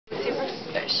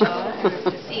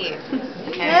to see.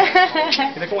 Okay.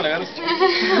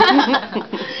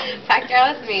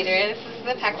 Pectoralis major. This is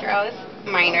the pectoralis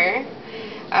minor.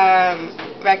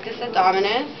 Rectus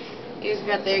abdominis. You've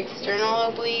got the external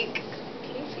oblique.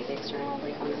 Can you see the external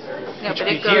oblique on this? No, Which but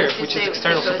would it be here, goes. which is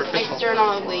external superficial.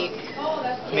 External oblique.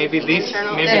 Maybe these.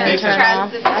 Internal, Maybe this these.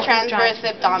 is transverse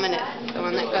abdominis, the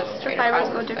one that goes straight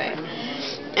across this way.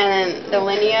 And then the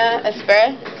linea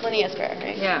aspera. Linea aspera,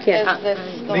 right? Yeah. Yeah. Is this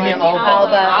the Linea one?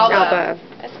 Alba.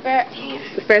 Aspera.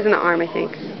 Aspera's in the arm, I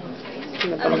think.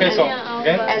 Okay, so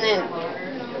again. And then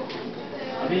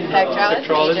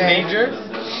pectoralis major.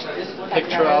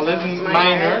 Pectoralis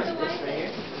minor.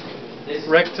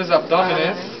 Rectus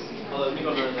abdominis.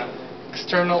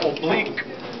 External oblique.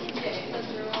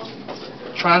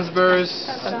 Transverse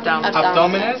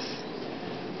abdominis.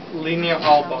 Linea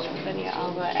alba. Linea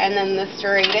alba. And then the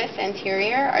serratus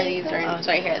anterior are these ones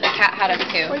right here. The cat had them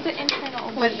too. Where's the internal?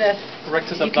 With this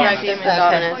Rectus rectus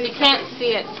abdominis. You can't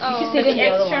see it. Oh, You can see the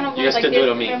external You guys like can do it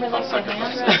on this. me. Remember, I'll like the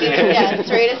sacrifice. hand? Yeah,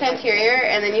 serratus anterior,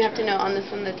 and then you have to know on this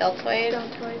one the deltoid.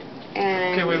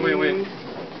 And Okay, wait.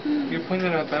 You're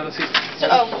pointing at that. So,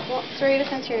 well,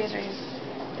 serratus anterior is right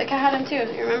here. The cat had them too.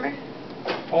 You remember?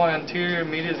 Oh, anterior,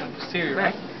 medius, and posterior,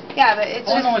 right? Yeah, but it's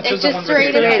Oh, no, just it's just the one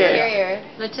right serratus here. anterior.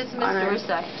 Latissimus Honor.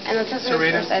 dorsi. And the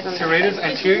Serratus, serratus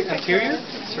anterior,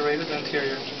 serratus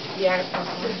anterior. Yeah.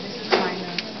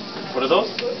 What are those?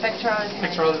 Pectoralis minor.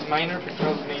 Pectoralis minor,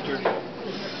 pectoralis major.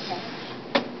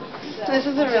 This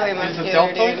is a really This is muscular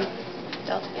deltoid? dude.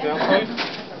 Deltoid. Yeah. Deltoid.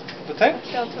 The thing?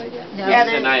 Yeah,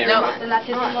 then Deny it. no.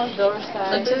 Latissimus dorsi.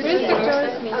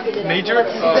 Major. The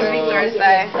big dorsi.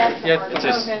 Yeah, It's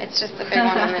just. It's just the big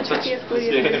one on the chest. Yeah.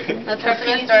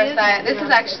 Latissimus dorsi. This is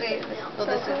actually, well,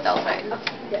 this is deltoid.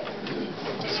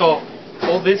 So,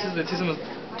 all this is latissimus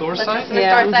dorsi? Latissimus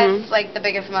Yeah, dorsi is like the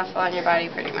biggest muscle on your body,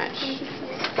 pretty much.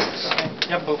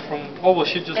 Yeah, but from, oh, well,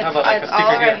 she just have like a all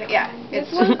sticker here. right, yeah, it's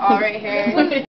just all right here.